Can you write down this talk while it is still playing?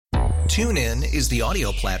TuneIn is the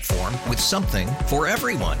audio platform with something for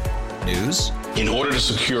everyone. News. In order to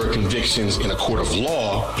secure convictions in a court of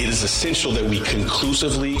law, it is essential that we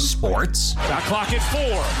conclusively. Sports. Shot clock at 4.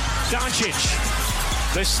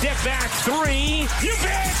 Doncic. The step back 3. You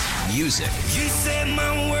bet. Music. You set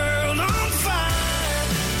my world on fire.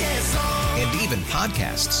 Yes, and even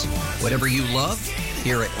podcasts. Whatever you love,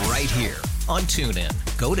 hear it right here on TuneIn.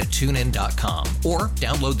 Go to TuneIn.com or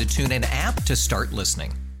download the TuneIn app to start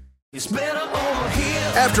listening. It's better over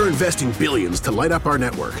here. After investing billions to light up our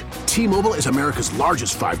network, T-Mobile is America's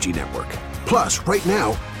largest 5G network. Plus, right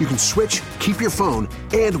now, you can switch, keep your phone,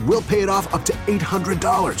 and we'll pay it off up to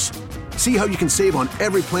 $800. See how you can save on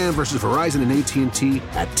every plan versus Verizon and AT&T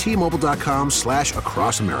at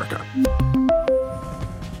T-Mobile.com/across-America.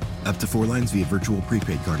 Up to 4 lines via virtual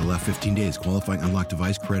prepaid card. Allow 15 days. Qualifying unlocked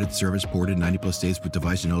device credit service ported 90-plus states with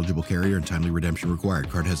device and eligible carrier and timely redemption required.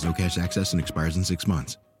 Card has no cash access and expires in 6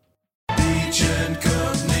 months. Beach and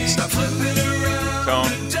Company. Stop flipping around.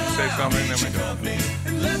 Don't say something to me.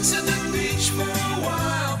 And let's hit the beach for a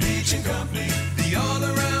while. Beach and Company. The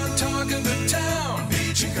all-around talk of the town.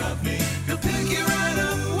 Beach and Company. He'll pick you right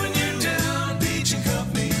up when you're down. Beach and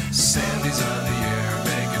Company. Sandy's on the air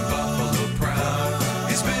making Buffalo proud.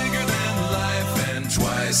 He's bigger than life and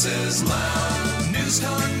twice as loud. News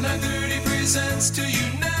Talk 930 presents to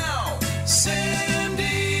you now.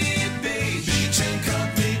 Sandy Beach and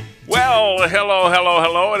Company. Well, hello.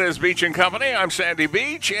 It is Beach and Company. I'm Sandy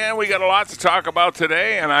Beach, and we got a lot to talk about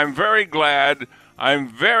today, and I'm very glad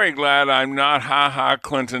I'm not Ha-Ha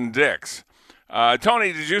Clinton Dix.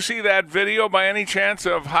 Tony, did you see that video by any chance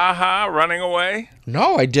of Ha-Ha running away?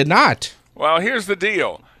 No, I did not. Well, here's the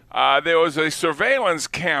deal. There was a surveillance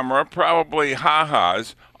camera, probably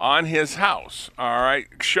Ha-Ha's, on his house, all right,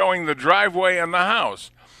 showing the driveway and the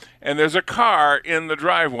house. And there's a car in the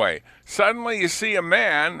driveway. Suddenly you see a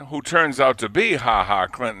man who turns out to be Ha-Ha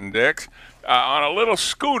Clinton Dix on a little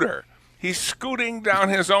scooter. He's scooting down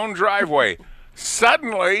his own driveway.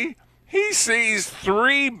 Suddenly he sees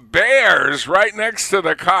 3 bears right next to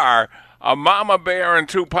the car, a mama bear and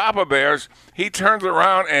 2 papa bears. He turns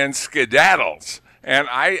around and skedaddles. And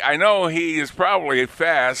I know he is probably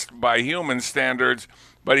fast by human standards,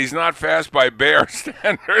 but he's not fast by bear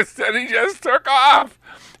standards, and he just took off.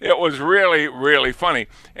 It was really, really funny.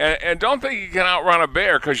 And don't think you can outrun a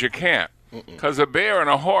bear, because you can't. Because a bear and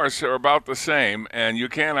a horse are about the same, and you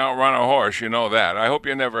can't outrun a horse. You know that. I hope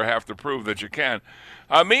you never have to prove that you can.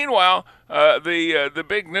 Meanwhile, the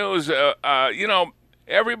big news,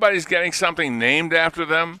 everybody's getting something named after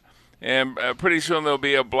them. And pretty soon there'll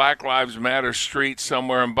be a Black Lives Matter street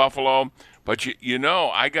somewhere in Buffalo. But,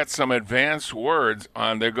 I got some advanced words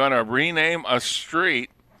on they're going to rename a street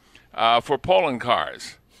for polling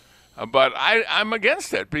cars. But I'm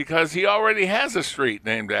against it because he already has a street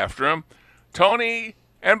named after him. Tony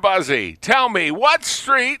and Buzzy, tell me, what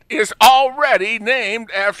street is already named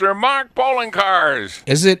after Mark Polling Cars?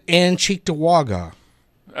 Is it in Cheektowaga?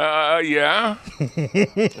 Yeah.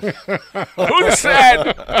 Who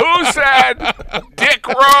said Dick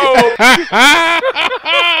Rowe?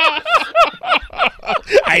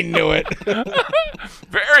 I knew it.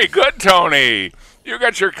 Very good, Tony. You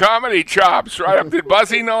got your comedy chops right up. Did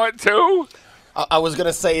Buzzy know it too? I was going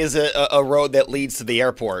to say, is it a road that leads to the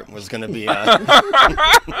airport was going to be... That's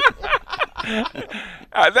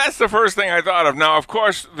the first thing I thought of. Now, of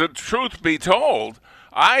course, the truth be told,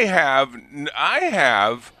 I have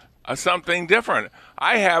something different.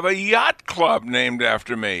 I have a yacht club named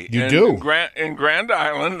after me. You do? In Grand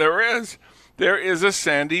Island, there is a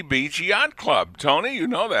Sandy Beach Yacht Club. Tony, you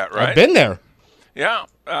know that, right? I've been there. Yeah,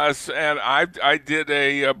 and I did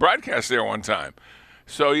a broadcast there one time.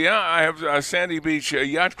 So, yeah, I have a Sandy Beach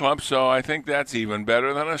Yacht Club, so I think that's even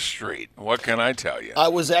better than a street. What can I tell you? I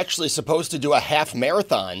was actually supposed to do a half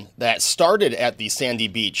marathon that started at the Sandy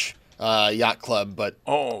Beach Yacht Club, but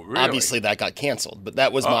obviously that got canceled. But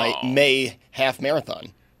that was my May half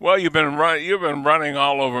marathon. Well, you've been running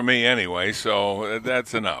all over me anyway, so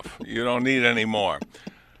that's enough. You don't need any more.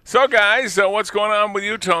 So, guys, what's going on with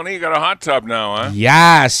you, Tony? You got a hot tub now, huh?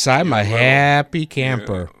 Yes, I'm a happy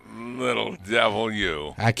camper. Little devil,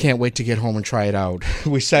 you. I can't wait to get home and try it out.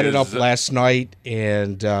 We set it up last night,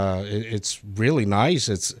 and it's really nice.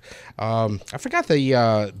 It's I forgot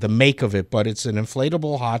the make of it, but it's an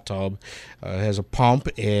inflatable hot tub. It has a pump,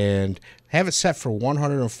 and have it set for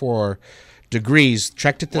 104 degrees.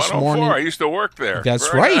 Checked it this morning. I used to work there. That's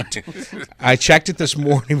Very right. Nice. I checked it this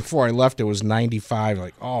morning before I left. It was 95.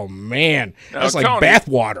 Like, oh man, that's like bath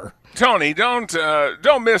water. Tony, don't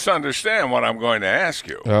misunderstand what I'm going to ask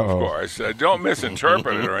you. Uh-oh. Of course, don't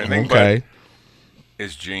misinterpret it or anything. Okay. But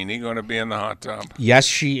Is Jeannie going to be in the hot tub? Yes,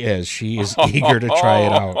 she is. She is eager to try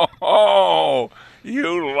it out. Oh,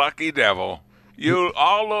 you lucky devil.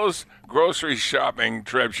 All those grocery shopping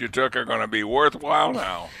trips you took are going to be worthwhile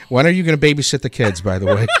now. When are you going to babysit the kids, by the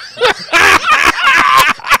way?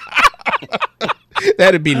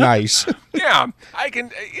 That'd be nice. Yeah, I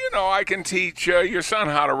can teach your son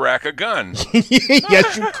how to rack a gun.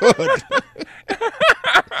 Yes, you could.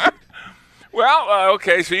 Well,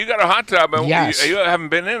 okay, so you got a hot tub, and yes. you haven't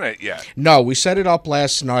been in it yet. No, we set it up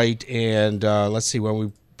last night, and let's see, when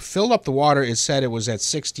we filled up the water, it said it was at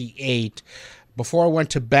 68. Before I went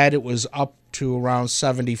to bed, it was up to around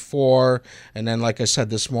 74, and then, like I said,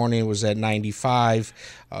 this morning it was at 95.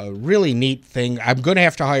 Really neat thing. I'm going to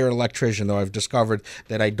have to hire an electrician, though. I've discovered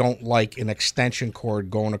that I don't like an extension cord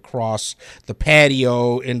going across the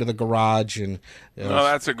patio into the garage. And well,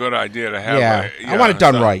 that's a good idea to have. Yeah, I want it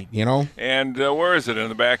done right, you know. And where is it, in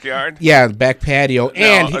the backyard? Yeah, the back patio.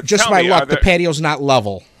 Now, and just my luck, the patio's not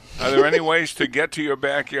level. Are there any ways to get to your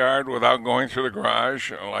backyard without going through the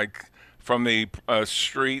garage, like from the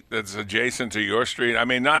street that's adjacent to your street? I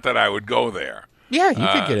mean, not that I would go there. Yeah, you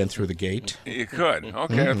could get in through the gate. You could.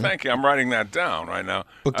 Okay, thank you. I'm writing that down right now.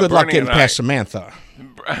 But good luck getting past Samantha.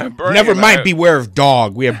 Never mind beware of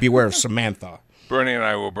dog. We have beware of Samantha. Bernie and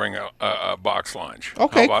I will bring a box lunch.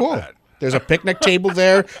 Okay, cool. That? There's a picnic table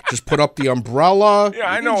there. Just put up the umbrella.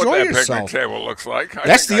 Yeah, I know what that picnic table looks like.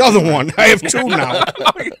 That's the other one. I have two now.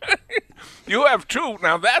 You have two.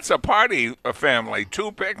 Now, that's a party family.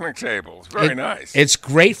 2 picnic tables. Very nice. It's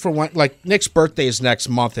great for when, like, Nick's birthday is next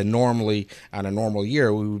month, and normally, on a normal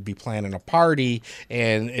year, we would be planning a party,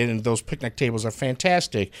 and those picnic tables are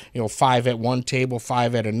fantastic. 5 at one table,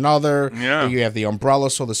 5 at another. Yeah. You have the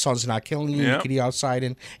umbrella so the sun's not killing you. Yeah. You can eat outside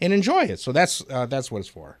and enjoy it. So that's what it's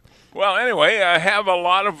for. Well, anyway, I have a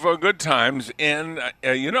lot of good times, and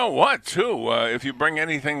you know what, too? If you bring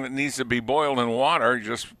anything that needs to be boiled in water,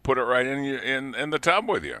 just put it right in the tub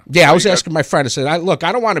with you. Yeah, I was asking my friend. I said, "Look,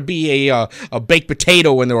 I don't want to be a baked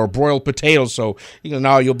potato in there or broiled potatoes, so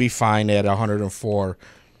no, you'll be fine at 104."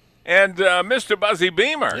 And Mr. Buzzy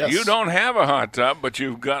Beamer, yes. You don't have a hot tub, but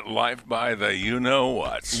you've got life by the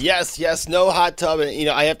you-know-whats. Yes, no hot tub. And,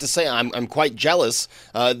 I have to say, I'm quite jealous.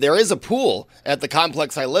 There is a pool at the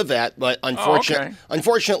complex I live at, but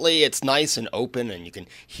unfortunately, it's nice and open, and you can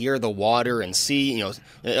hear the water and see,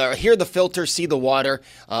 hear the filter, see the water.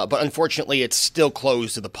 But unfortunately, it's still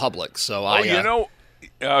closed to the public. So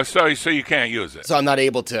so you can't use it. So I'm not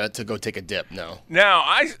able to go take a dip. No. Now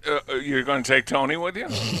you're going to take Tony with you?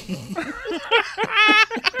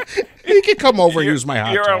 He can come over and use my hot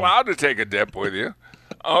tub. You're allowed to take a dip with you.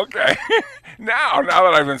 Okay. Now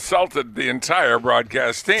that I've insulted the entire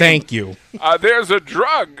broadcast team. Thank you. There's a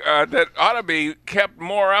drug that ought to be kept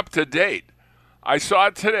more up to date. I saw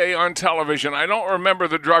it today on television. I don't remember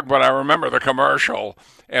the drug, but I remember the commercial.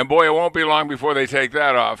 And boy, it won't be long before they take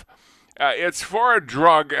that off. It's for a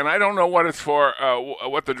drug, and I don't know what it's for,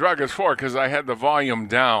 what the drug is for, because I had the volume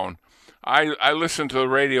down. I listen to the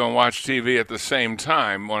radio and watch TV at the same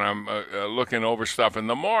time when I'm looking over stuff in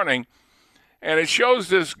the morning, and it shows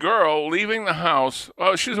this girl leaving the house.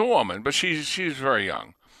 Well, she's a woman, but she's very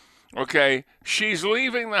young. Okay, she's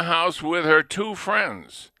leaving the house with her 2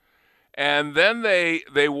 friends, and then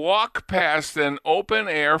they walk past an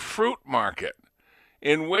open-air fruit market,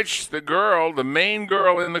 in which the main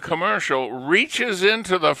girl in the commercial, reaches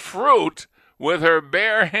into the fruit with her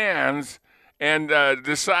bare hands and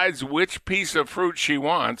decides which piece of fruit she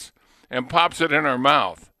wants and pops it in her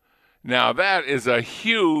mouth. Now, that is a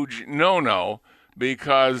huge no-no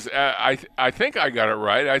because I think I got it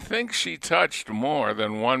right. I think she touched more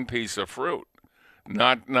than one piece of fruit.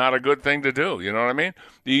 Not a good thing to do, you know what I mean?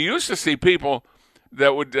 You used to see people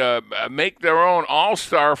that would make their own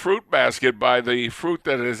all-star fruit basket by the fruit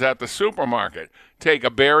that is at the supermarket. Take a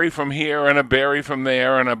berry from here and a berry from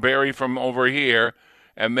there and a berry from over here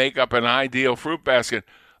and make up an ideal fruit basket.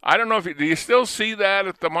 I don't know if do you still see that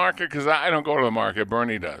at the market? Because I don't go to the market.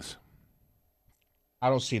 Bernie does. I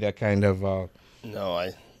don't see that kind of... No,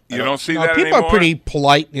 You don't see that people anymore? Are pretty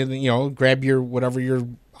polite. Grab your whatever you're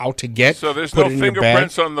out to get. So there's no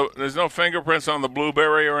fingerprints on the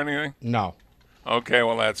blueberry or anything? No. Okay,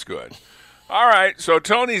 well, that's good. All right, so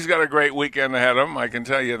Tony's got a great weekend ahead of him, I can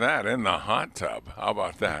tell you that, in the hot tub. How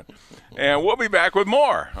about that? And we'll be back with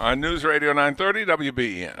more on News Radio 930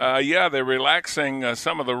 WBEN. They're relaxing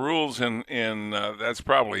some of the rules in that's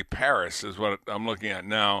probably Paris is what I'm looking at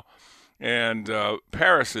now. And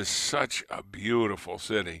Paris is such a beautiful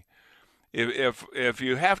city. If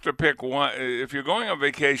you have to pick one, if you're going on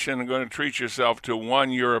vacation and going to treat yourself to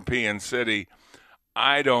one European city,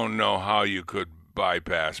 I don't know how you could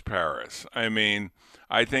bypass Paris. I mean,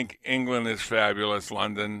 I think England is fabulous,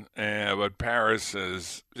 London, but Paris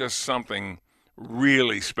is just something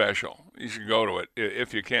really special. You should go to it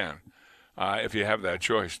if you can. If you have that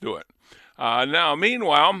choice, do it. Now,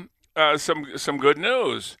 meanwhile, some good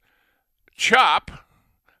news. CHOP,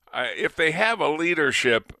 if they have a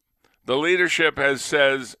leadership, the leadership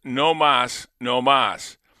says no mas, no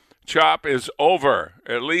mas. CHOP is over.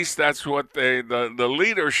 At least that's what the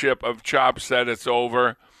leadership of CHOP said it's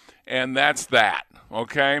over, and that's that.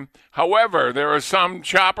 Okay. However, there are some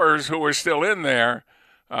choppers who are still in there.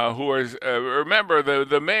 Remember,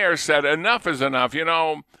 the mayor said enough is enough. You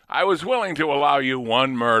know, I was willing to allow you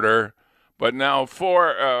one murder, but now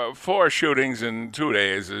four shootings in 2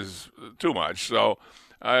 days is too much. So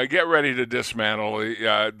get ready to dismantle.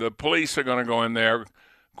 The police are going to go in there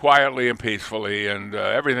quietly and peacefully, and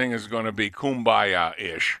everything is going to be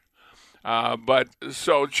kumbaya-ish. But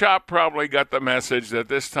so CHOP probably got the message that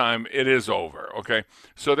this time it is over. Okay,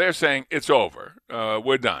 so they're saying it's over.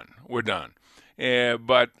 We're done.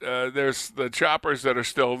 But there's the choppers that are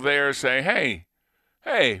still there saying,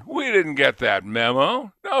 hey, we didn't get that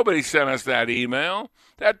memo. Nobody sent us that email.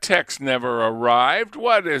 That text never arrived.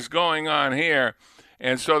 What is going on here?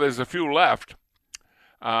 And so there's a few left.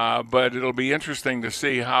 But it'll be interesting to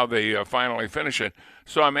see how they finally finish it.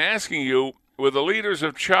 So I'm asking you, with the leaders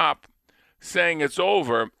of CHOP saying it's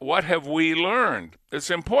over, what have we learned? It's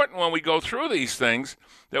important when we go through these things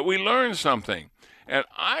that we learn something. And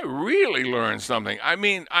I really learned something. I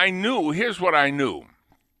mean, here's what I knew.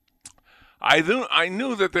 I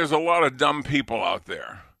knew that there's a lot of dumb people out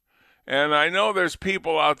there. And I know there's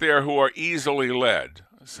people out there who are easily led.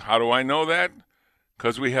 How do I know that?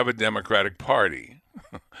 Because we have a Democratic Party.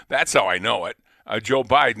 That's how I know it. Joe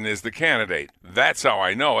Biden is the candidate. That's how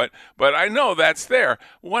I know it. But I know that's there.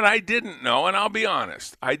 What I didn't know, and I'll be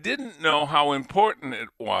honest, I didn't know how important it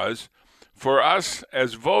was for us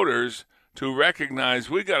as voters to recognize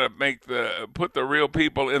we got to put the real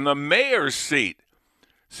people in the mayor's seat.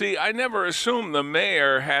 See, I never assumed the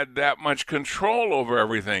mayor had that much control over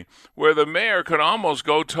everything, where the mayor could almost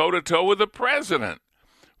go toe-to-toe with the president.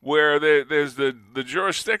 Where there's the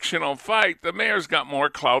jurisdictional fight, the mayor's got more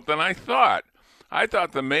clout than I thought. I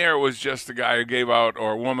thought the mayor was just the guy who gave out,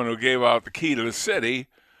 or a woman who gave out the key to the city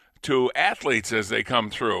to athletes as they come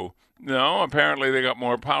through. No, apparently they got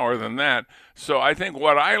more power than that. So I think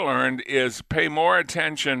what I learned is pay more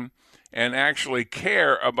attention and actually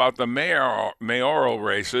care about the mayoral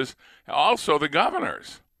races, also the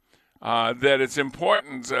governors. That it's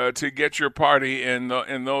important to get your party in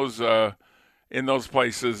those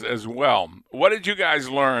places as well. What did you guys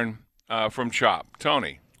learn from CHOP?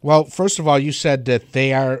 Tony? Well, first of all, you said that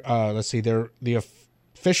they are, they're the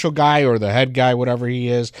official guy or the head guy, whatever he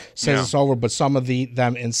is, says it's over, but some of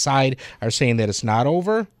them inside are saying that it's not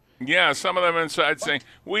over? Yeah, some of them inside saying,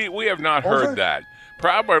 we have not heard that.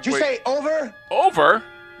 Probably. Did you say over? Over?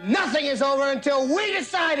 Nothing is over until we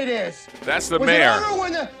decide it is. That's the mayor. Was it over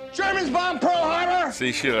when the Germans bombed Pearl Harbor?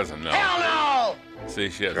 See, she doesn't know. Hell no! See,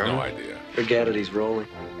 she has no idea. Forget it, he's rolling.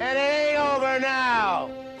 It ain't over now.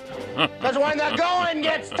 Because when the going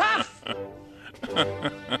gets tough.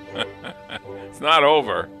 It's not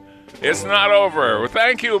over. It's not over. Well,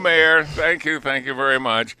 thank you, Mayor. Thank you very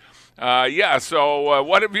much. So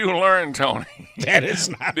what have you learned, Tony? That is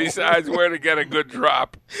not besides where to get a good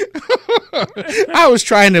drop. I was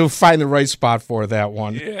trying to find the right spot for that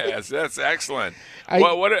one. Yes, that's excellent.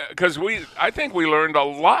 Because I think we learned a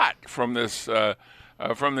lot from this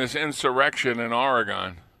insurrection in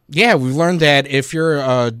Oregon. Yeah, we learned that if you're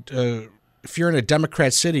in a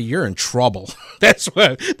Democrat city, you're in trouble. That's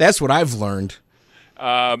what I've learned.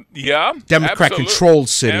 Democrat-controlled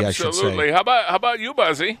city, absolutely. I should say. How about you,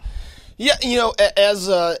 Buzzy? Yeah,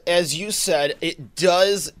 as you said, it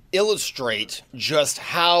does illustrate just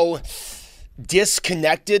how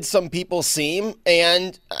disconnected some people seem,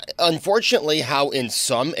 and unfortunately how in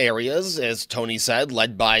some areas, as Tony said,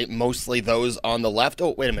 led by mostly those on the left.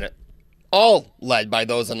 Oh, wait a minute. All led by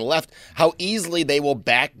those on the left, how easily they will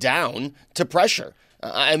back down to pressure.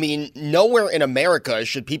 I mean, nowhere in America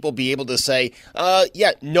should people be able to say,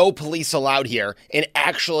 no police allowed here, and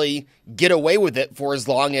actually get away with it for as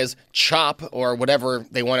long as CHOP, or whatever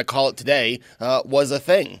they want to call it today, was a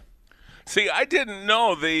thing. See, I didn't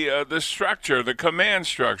know the structure, the command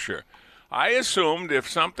structure. I assumed if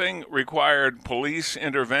something required police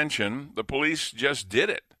intervention, the police just did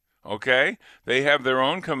it. Okay? They have their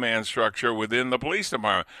own command structure within the police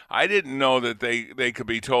department. I didn't know that they could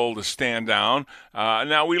be told to stand down.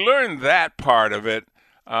 Now, we learned that part of it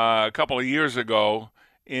a couple of years ago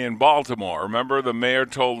in Baltimore. Remember, the mayor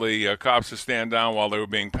told the cops to stand down while they were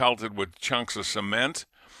being pelted with chunks of cement?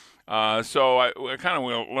 So I kind of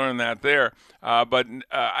will learn that there. But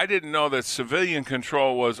I didn't know that civilian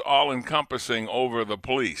control was all-encompassing over the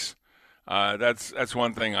police. That's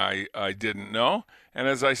one thing I didn't know. And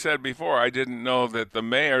as I said before, I didn't know that the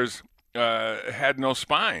mayors had no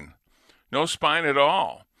spine at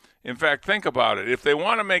all. In fact, think about it. If they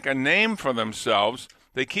want to make a name for themselves,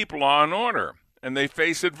 they keep law and order, and they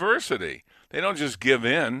face adversity. They don't just give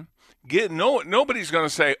in. Nobody's going to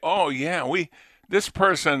say, oh, yeah, we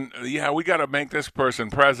got to make this person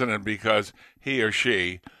president because he or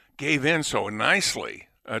she gave in so nicely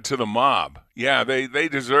to the mob. Yeah, they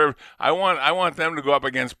deserve. I want them to go up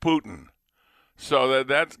against Putin. So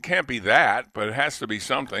that can't be that, but it has to be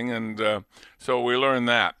something, and so we learned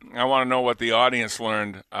that. I want to know what the audience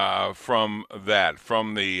learned from that,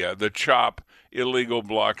 from the CHOP illegal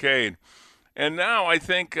blockade. And now I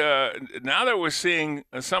think now that we're seeing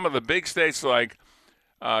some of the big states like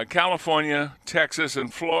California, Texas,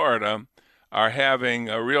 and Florida are having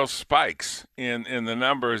real spikes in the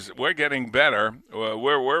numbers. We're getting better.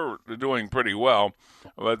 We're doing pretty well,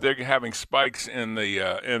 but they're having spikes in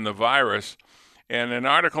the virus. And an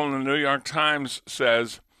article in the New York Times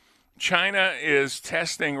says China is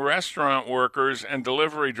testing restaurant workers and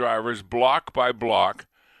delivery drivers block by block.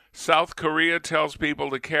 South Korea tells people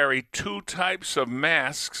to carry 2 types of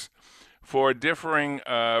masks for differing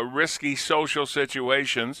risky social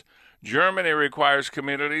situations. Germany requires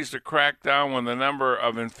communities to crack down when the number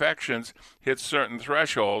of infections hits certain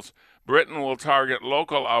thresholds. Britain will target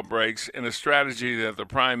local outbreaks in a strategy that the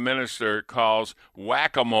Prime Minister calls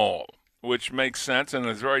whack-a-mole, which makes sense and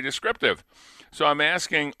is very descriptive. So I'm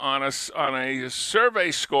asking on a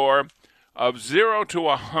survey score of 0 to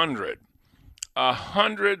 100,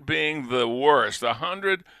 100 being the worst,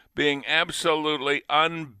 100 being absolutely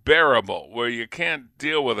unbearable, where you can't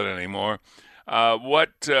deal with it anymore.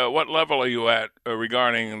 What level are you at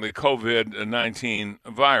regarding the COVID-19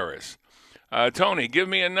 virus? Tony, give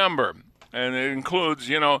me a number. And it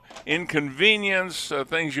includes, inconvenience,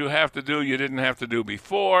 things you have to do you didn't have to do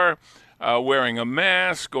before, wearing a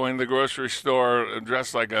mask, going to the grocery store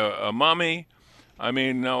dressed like a mummy. I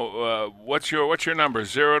mean, what's your number,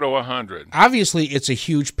 0 to 100? Obviously, it's a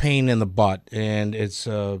huge pain in the butt, and it's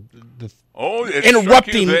it's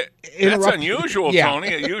interrupting. That's unusual, yeah. Tony.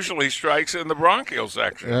 It usually strikes in the bronchial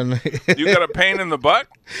section. You got a pain in the butt?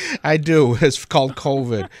 I do. It's called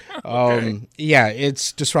COVID. Okay. Yeah,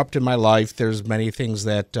 it's disrupted my life. There's many things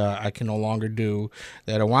that I can no longer do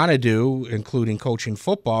that I want to do, including coaching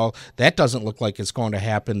football. That doesn't look like it's going to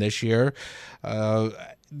happen this year.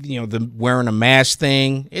 The wearing a mask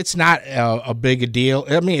thing, it's not a big a deal.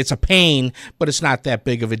 I mean, it's a pain, but it's not that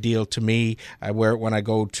big of a deal to me. I wear it when I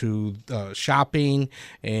go to shopping,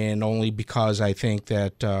 and only because I think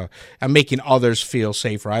that I'm making others feel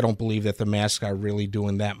safer. I don't believe that the masks are really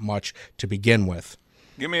doing that much to begin with.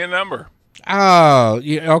 Give me a number.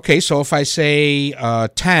 Okay, so if I say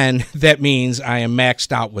 10, that means I am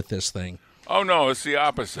maxed out with this thing. Oh, no, it's the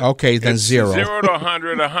opposite. Okay, then it's 0. 0 to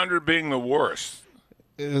 100, 100 being the worst.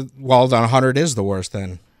 Well, then 100 is the worst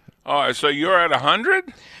then. Oh, so you're at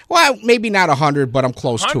 100? Well, maybe not 100, but I'm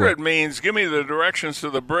close to it. 100 means give me the directions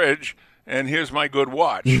to the bridge, and here's my good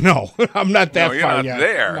watch. No, I'm not that far yet. No, you're not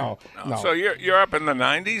there. No. So you're up in the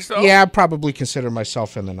 90s, though? Yeah, I probably consider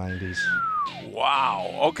myself in the 90s.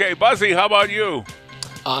 Wow. Okay, Buzzy, how about you?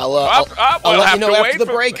 I'll let you know after the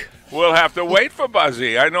break. We'll have to wait for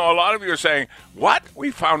Buzzy. I know a lot of you are saying, what?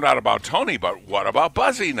 We found out about Tony, but what about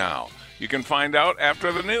Buzzy now? You can find out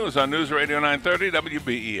after the news on News Radio 930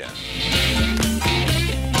 WBEN.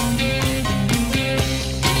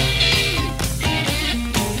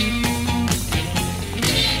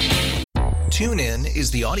 TuneIn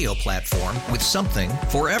is the audio platform with something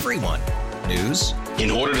for everyone. News.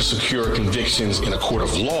 In order to secure convictions in a court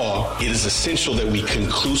of law, it is essential that we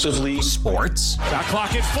conclusively. Sports. Shot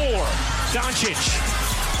clock at 4.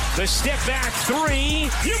 Doncic. The step back 3.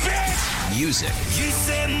 You bet. Music. You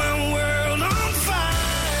set my world on fire.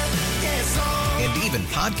 Yes, and even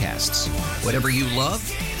podcasts. Whatever you love,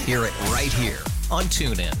 hear it right here on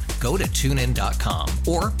TuneIn. Go to TuneIn.com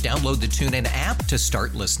or download the TuneIn app to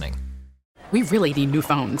start listening. We really need new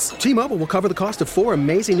phones. T-Mobile will cover the cost of 4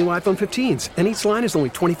 amazing new iPhone 15s, and each line is only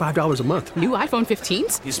 $25 a month. New iPhone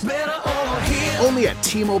 15s? It's better over here. Only at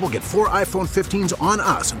T-Mobile, get 4 iPhone 15s on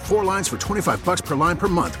us and 4 lines for $25 per line per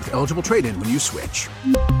month with eligible trade-in when you switch.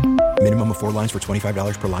 Minimum of 4 lines for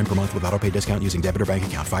 $25 per line per month with autopay discount using debit or bank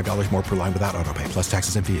account. $5 more per line without autopay, plus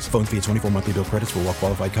taxes and fees. Phone fee at 24 monthly bill credits for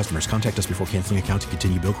well-qualified customers. Contact us before canceling account to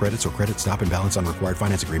continue bill credits or credit stop and balance on required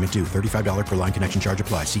finance agreement due. $35 per line connection charge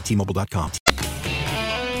applies. See T-Mobile.com.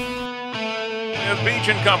 with Beach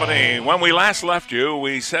and Company. When we last left you,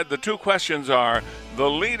 we said the two questions are, the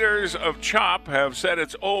leaders of CHOP have said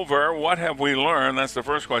it's over. What have we learned? That's the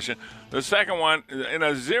first question. The second one, in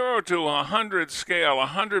a 0 to 100 scale,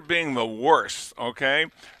 100 being the worst, okay?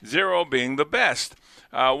 0 being the best.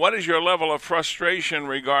 What is your level of frustration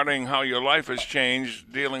regarding how your life has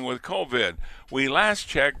changed dealing with COVID? We last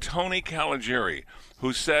checked Tony Caligiuri,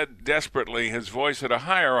 who said desperately his voice at a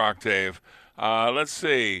higher octave. Let's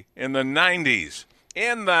see, in the 90s.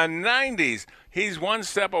 In the 90s. He's one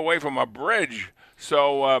step away from a bridge.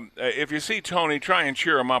 So if you see Tony, try and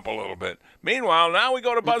cheer him up a little bit. Meanwhile, now we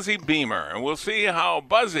go to Buzzy Beamer, and we'll see how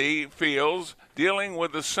Buzzy feels dealing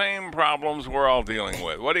with the same problems we're all dealing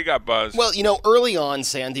with. What do you got, Buzz? Well, early on,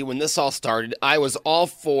 Sandy, when this all started, I was all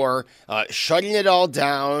for shutting it all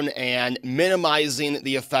down and minimizing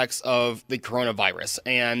the effects of the coronavirus.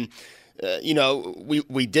 And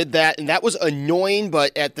we did that, and that was annoying,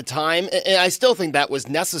 but at the time, and I still think that was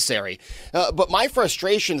necessary. But my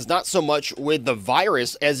frustration is not so much with the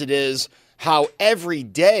virus as it is how every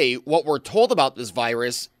day what we're told about this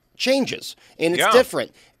virus changes, and it's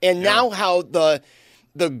different. And now how the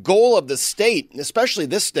goal of the state, especially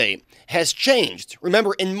this state, has changed.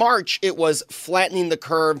 Remember, in March, it was flattening the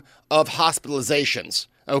curve of hospitalizations,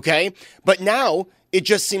 okay? But now it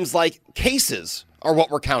just seems like cases are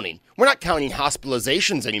what we're counting. We're not counting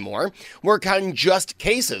hospitalizations anymore. We're counting just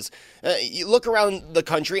cases. You look around the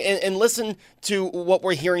country and listen to what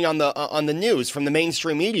we're hearing on the news from the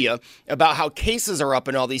mainstream media about how cases are up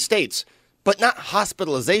in all these states, but not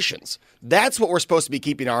hospitalizations. That's what we're supposed to be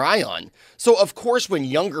keeping our eye on. So, of course, when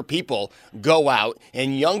younger people go out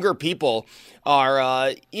and younger people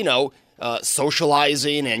are,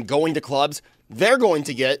 socializing and going to clubs, they're going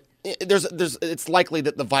to get it's likely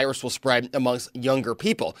that the virus will spread amongst younger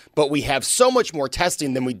people, but we have so much more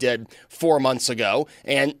testing than we did 4 months ago.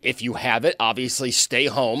 And if you have it, obviously stay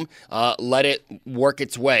home, let it work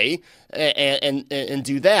its way and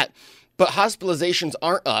do that. But hospitalizations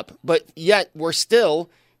aren't up, but yet we're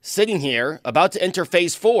still sitting here about to enter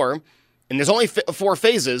phase 4. And there's only 4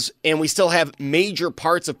 phases, and we still have major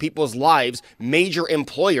parts of people's lives, major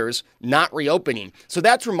employers not reopening. So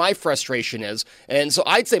that's where my frustration is. And so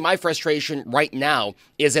I'd say my frustration right now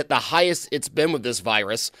is at the highest it's been with this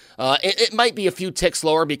virus. It might be a few ticks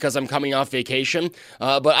lower because I'm coming off vacation,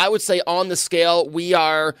 but I would say on the scale, we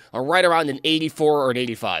are right around an 84 or an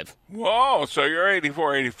 85. Whoa, so you're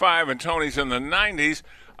 84, 85, and Tony's in the 90s.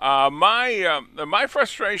 My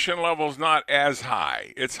frustration level's not as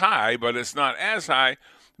high. It's high, but it's not as high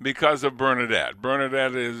because of Bernadette.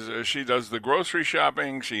 Bernadette she does the grocery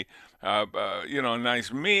shopping. She,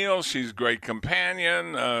 nice meals. She's a great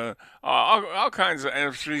companion. All kinds of,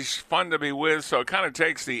 and she's fun to be with. So it kind of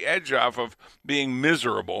takes the edge off of being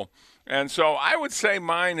miserable. And so I would say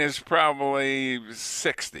mine is probably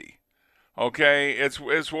 60. Okay,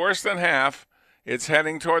 it's worse than half. It's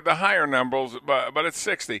heading toward the higher numbers, but it's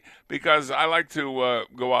 60 because I like to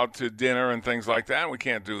go out to dinner and things like that. We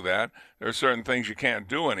can't do that. There are certain things you can't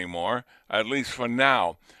do anymore, at least for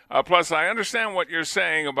now. Plus, I understand what you're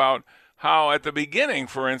saying about how at the beginning,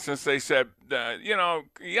 for instance, they said,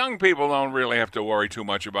 young people don't really have to worry too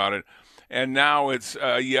much about it. And now it's,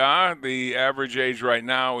 the average age right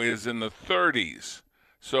now is in the 30s.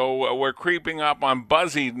 So we're creeping up on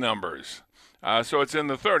Buzzy numbers. So it's in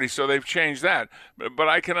the 30s, so they've changed that. But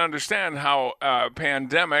I can understand how a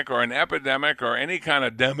pandemic or an epidemic or any kind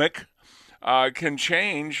of demic can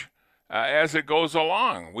change as it goes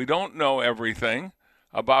along. We don't know everything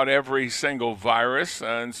about every single virus,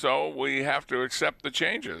 and so we have to accept the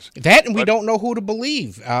changes. And we don't know who to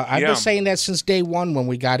believe. I've been saying that since day one when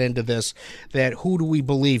we got into this, that who do we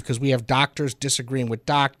believe? Because we have doctors disagreeing with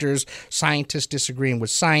doctors, scientists disagreeing with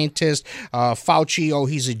scientists. Fauci,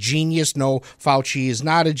 he's a genius. No, Fauci is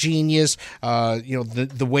not a genius.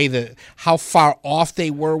 The way that how far off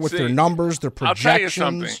they were with their numbers, their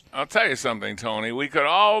projections. I'll tell you something, Tony. We could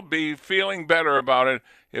all be feeling better about it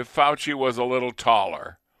if Fauci was a little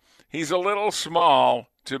taller. He's a little small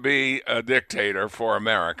to be a dictator for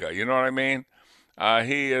America. You know what I mean?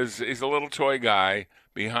 He's a little toy guy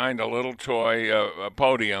behind a little toy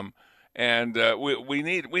podium, and we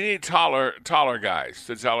need taller guys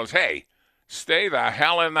to tell us, hey, stay the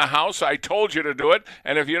hell in the house. I told you to do it,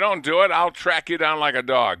 and if you don't do it, I'll track you down like a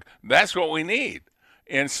dog. That's what we need.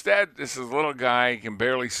 Instead, this is a little guy, can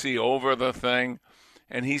barely see over the thing,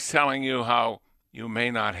 and he's telling you how you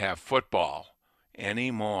may not have football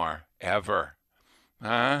anymore, ever.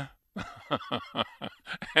 Huh?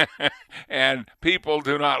 And people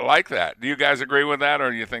do not like that. Do you guys agree with that,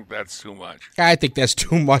 or do you think that's too much? I think that's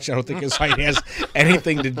too much. I don't think his height has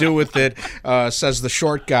anything to do with it, says the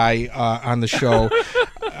short guy on the show.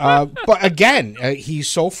 But again, he's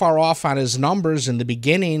so far off on his numbers in the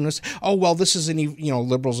beginning. Oh, well, this is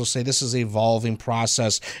liberals will say this is an evolving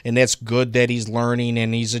process, and it's good that he's learning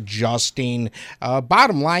and he's adjusting.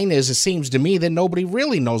 Bottom line is, it seems to me that nobody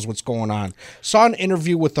really knows what's going on. Saw an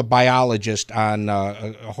interview with a biologist on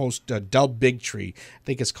a host, Del Bigtree. I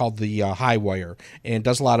think it's called the High Wire, and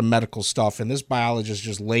does a lot of medical stuff. And this biologist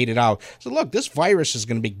just laid it out. So look, this virus is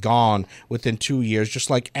going to be gone within 2 years, just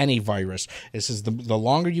like any virus. This is the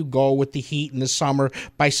longer you go with the heat in the summer,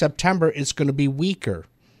 by September it's going to be weaker.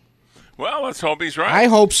 Well, let's hope he's right. I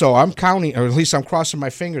hope so. I'm counting, or at least I'm crossing my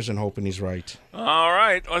fingers and hoping he's right. All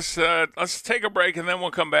right, let's take a break, and then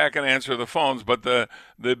we'll come back and answer the phones. But the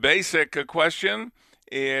basic question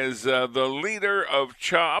is the leader of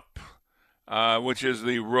CHOP, which is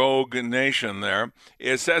the rogue nation there,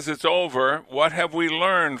 it says it's over. What have we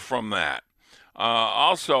learned from that?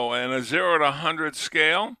 Also, in a 0 to 100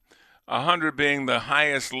 scale, 100 being the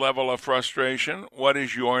highest level of frustration, what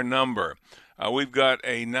is your number? We've got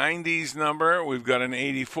a 90s number, we've got an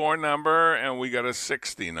 84 number, and we got a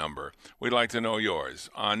 60 number. We'd like to know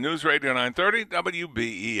yours on News Radio 930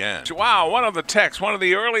 WBEN. Wow, one of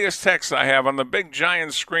the earliest texts I have on the big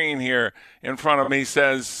giant screen here in front of me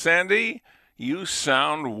says, Sandy, you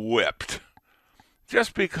sound whipped.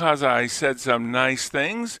 Just because I said some nice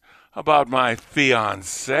things about my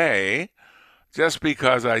fiancée, just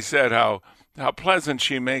because I said how pleasant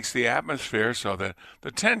she makes the atmosphere so that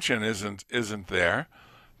the tension isn't there,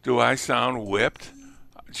 do I sound whipped?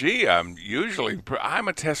 Gee, I'm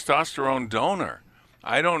a testosterone donor.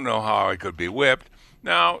 I don't know how I could be whipped.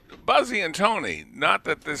 Now, Buzzy and Tony, not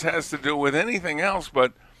that this has to do with anything else,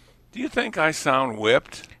 but do you think I sound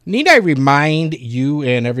whipped? Need I remind you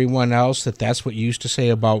and everyone else that that's what you used to say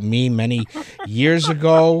about me many years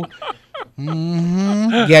ago?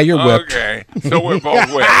 Mm-hmm. Yeah, you're whipped. Okay, so we're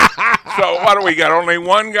both whipped. So what do we got? Only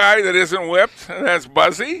one guy that isn't whipped, and that's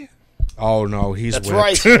Buzzy? Oh, no, he's That's whipped.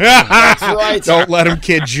 right. That's right. Don't let him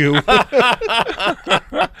kid you.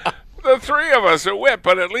 The three of us are whipped,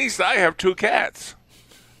 but at least I have two cats.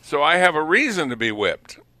 So I have a reason to be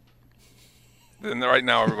whipped. And right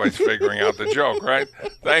now everybody's figuring out the joke, right?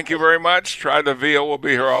 Thank you very much. Try the veal. We'll be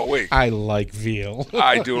here all week. I like veal.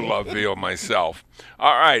 I do love veal myself.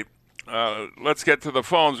 All right. Let's get to the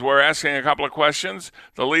phones. We're asking a couple of questions.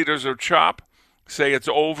 The leaders of CHOP say it's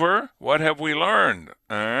over. What have we learned?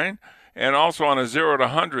 All right. And also on a 0 to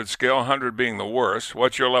 100 scale, 100 being the worst,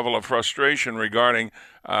 what's your level of frustration regarding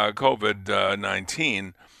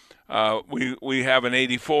COVID-19? We have an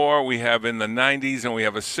 84, we have in the 90s, and we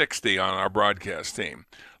have a 60 on our broadcast team.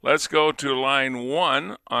 Let's go to line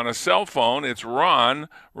 1 on a cell phone. It's Ron.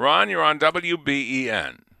 Ron, you're on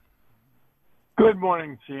WBEN. Good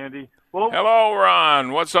morning, Sandy. Well, hello,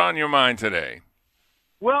 Ron. What's on your mind today?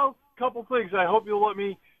 Well, a couple things. I hope you'll let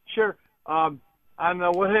me share. On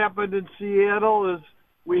what happened in Seattle is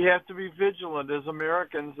we have to be vigilant as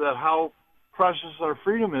Americans at how precious our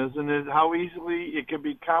freedom is and how easily it can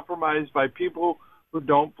be compromised by people who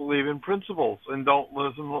don't believe in principles and don't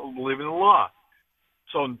believe in the law.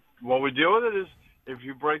 So what we deal with it is if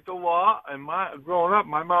you break the law, and growing up,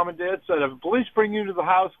 my mom and dad said, if the police bring you to the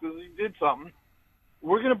house because you did something,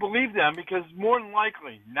 we're going to believe them because more than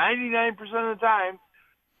likely, 99% of the time,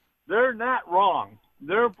 they're not wrong.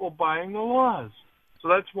 They're obeying the laws. So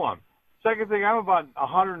that's one. Second thing, I'm about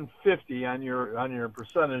 150 on your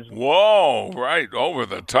percentage. Whoa, right over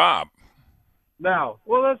the top. Now,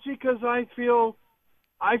 well, that's because I feel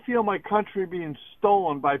my country being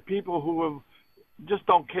stolen by people who just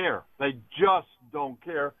don't care. They just don't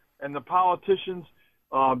care, and the politicians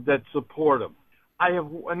that support them.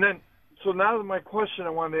 So now my question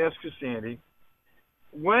I wanted to ask you, Sandy,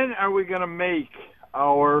 when are we going to make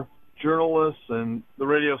our journalists and the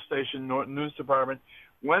radio station news department,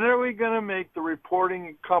 when are we going to make the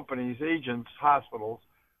reporting companies, agents, hospitals,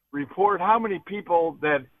 report how many people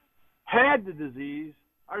that had the disease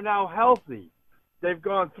are now healthy? They've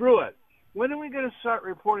gone through it. When are we going to start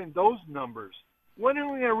reporting those numbers? When are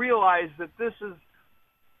we going to realize that this is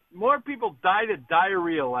more people died of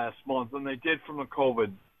diarrhea last month than they did from the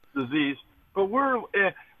COVID disease? But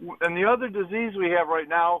and the other disease we have right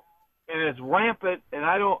now, and it's rampant, and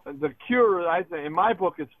the cure, I think, in my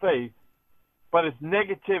book, it's faith, but it's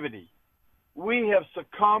negativity. We have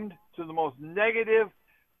succumbed to the most negative,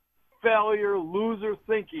 failure, loser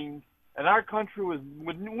thinking, and our country we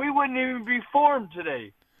wouldn't even be formed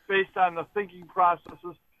today based on the thinking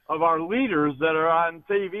processes of our leaders that are on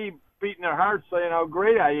TV beating their hearts saying how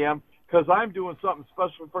great I am because I'm doing something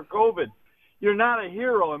special for COVID. You're not a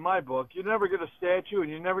hero in my book. You never get a statue,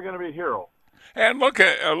 and you're never going to be a hero. And look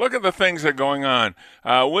at the things that are going on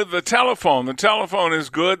with the telephone. The telephone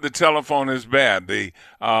is good. The telephone is bad. The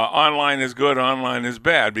online is good. Online is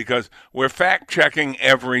bad because we're fact-checking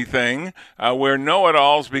everything. We're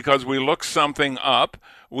know-it-alls because we look something up.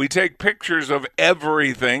 We take pictures of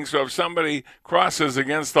everything. So if somebody crosses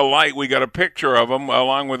against the light, we got a picture of them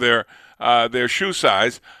along with their shoe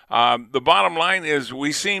size. The bottom line is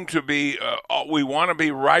we seem to be, we want to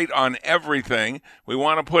be right on everything. We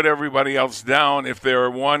want to put everybody else down if they're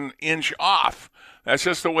 1 inch off. That's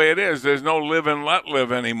just the way it is. There's no live and let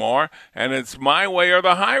live anymore, and it's my way or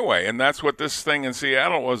the highway, and that's what this thing in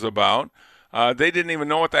Seattle was about. They didn't even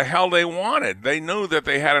know what the hell they wanted. They knew that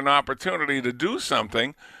they had an opportunity to do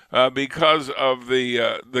something because of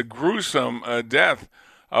the gruesome death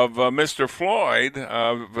of Mr.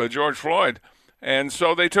 Floyd, George Floyd. And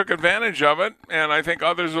so they took advantage of it, and I think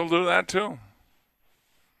others will do that too.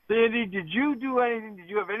 Sandy, did you do anything? Did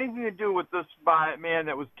you have anything to do with this man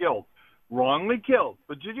that was killed? Wrongly killed.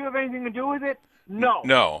 But did you have anything to do with it? No.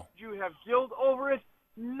 No. Did you have guilt over it?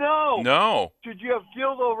 No. No. Should you have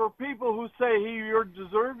guilt over people who say he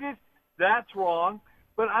deserved it? That's wrong.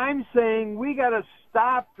 But I'm saying we got to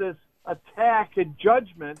stop this attack and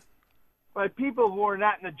judgment by people who are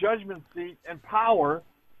not in the judgment seat and power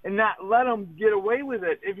and not let them get away with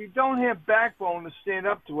it. If you don't have backbone to stand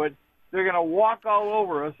up to it, they're going to walk all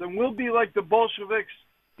over us, and we'll be like the Bolsheviks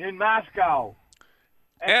in Moscow.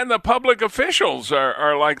 And the public officials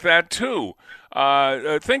are like that too.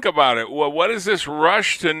 Think about it. Well, what is this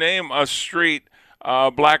rush to name a street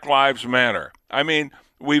Black Lives Matter? I mean,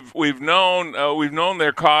 we've known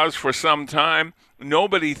their cause for some time.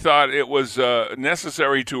 Nobody thought it was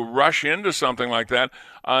necessary to rush into something like that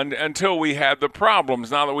until we had the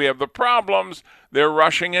problems. Now that we have the problems, they're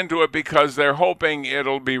rushing into it because they're hoping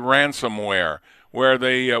it'll be ransomware, where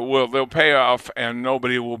they'll pay off and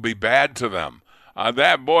nobody will be bad to them.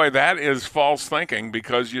 That is false thinking,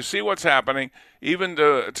 because you see what's happening even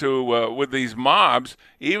with these mobs,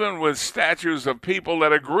 even with statues of people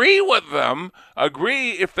that agree with them,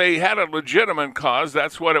 agree if they had a legitimate cause,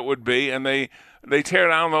 that's what it would be, and they tear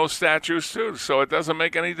down those statues too, so it doesn't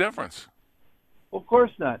make any difference. Of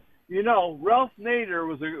course not. You know, Ralph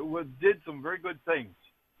Nader did some very good things,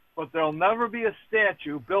 but there'll never be a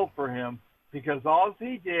statue built for him because all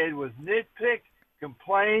he did was nitpick,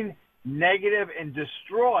 complain, negative, and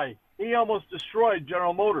destroy. He almost destroyed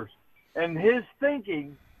General Motors. And his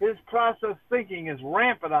thinking, his process thinking is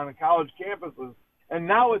rampant on the college campuses. And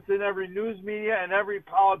now it's in every news media and every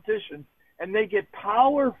politician. And they get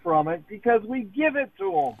power from it because we give it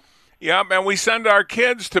to them. Yeah, and we send our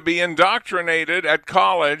kids to be indoctrinated at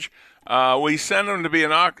college. We send them to be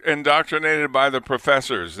indoctrinated by the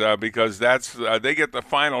professors because they get the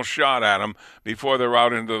final shot at them before they're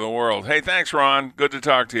out into the world. Hey, thanks, Ron. Good to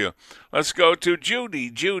talk to you. Let's go to Judy.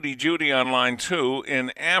 Judy on line 2 in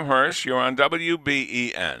Amherst. You're on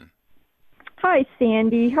WBEN. Hi,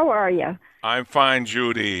 Sandy. How are you? I'm fine,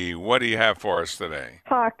 Judy. What do you have for us today?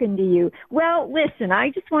 Talking to you. Well, listen, I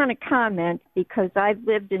just want to comment because I've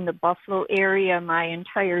lived in the Buffalo area my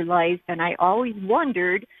entire life, and I always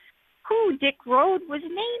wondered who Dick Road was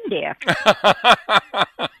named after.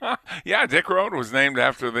 Yeah, Dick Road was named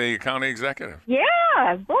after the county executive.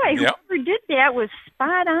 Yeah, boy, Yep. Whoever did that was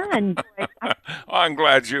spot on. I'm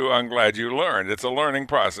glad you learned. It's a learning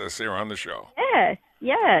process here on the show.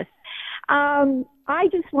 Yes. I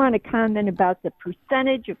just want to comment about the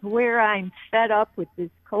percentage of where I'm fed up with this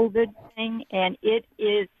COVID thing, and it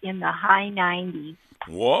is in the high 90s.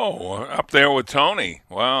 Whoa, up there with Tony.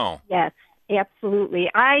 Wow. Yes, absolutely.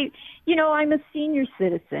 I'm a senior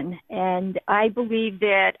citizen, and I believe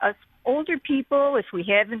that us older people, if we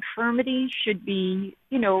have infirmities, should be,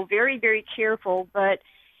 very, very careful. But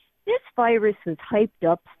this virus is hyped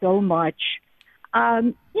up so much.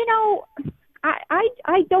 I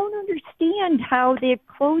don't understand how they've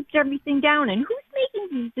closed everything down, and who's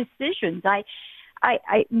making these decisions. Why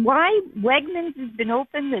Wegmans has been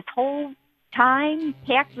open this whole time,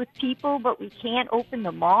 packed with people, but we can't open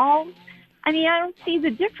the malls? I mean, I don't see the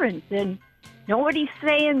difference, and nobody's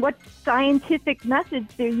saying what scientific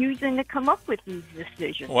methods they're using to come up with these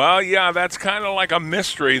decisions. Well, yeah, that's kind of like a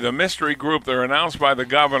mystery. The mystery group, they're announced by the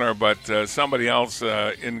governor, but somebody else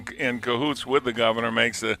in cahoots with the governor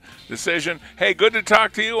makes the decision. Hey, good to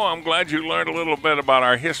talk to you. I'm glad you learned a little bit about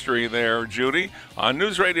our history there, Judy. On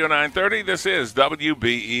News Radio 930, this is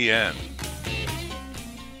WBEN.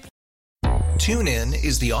 TuneIn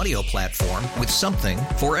is the audio platform with something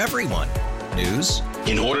for everyone. News,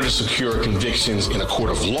 In order to secure convictions in a court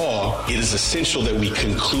of law, it is essential that we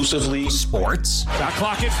conclusively... Sports. Shot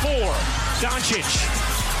clock at 4.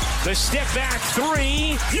 Doncic. The step back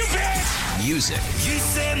 3. You bet! Music. You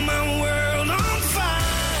set my world on fire.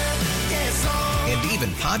 Yes, and even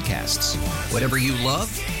podcasts. Whatever you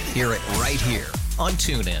love, hear it right here on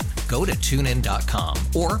TuneIn. Go to TuneIn.com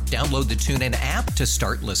or download the TuneIn app to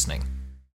start listening.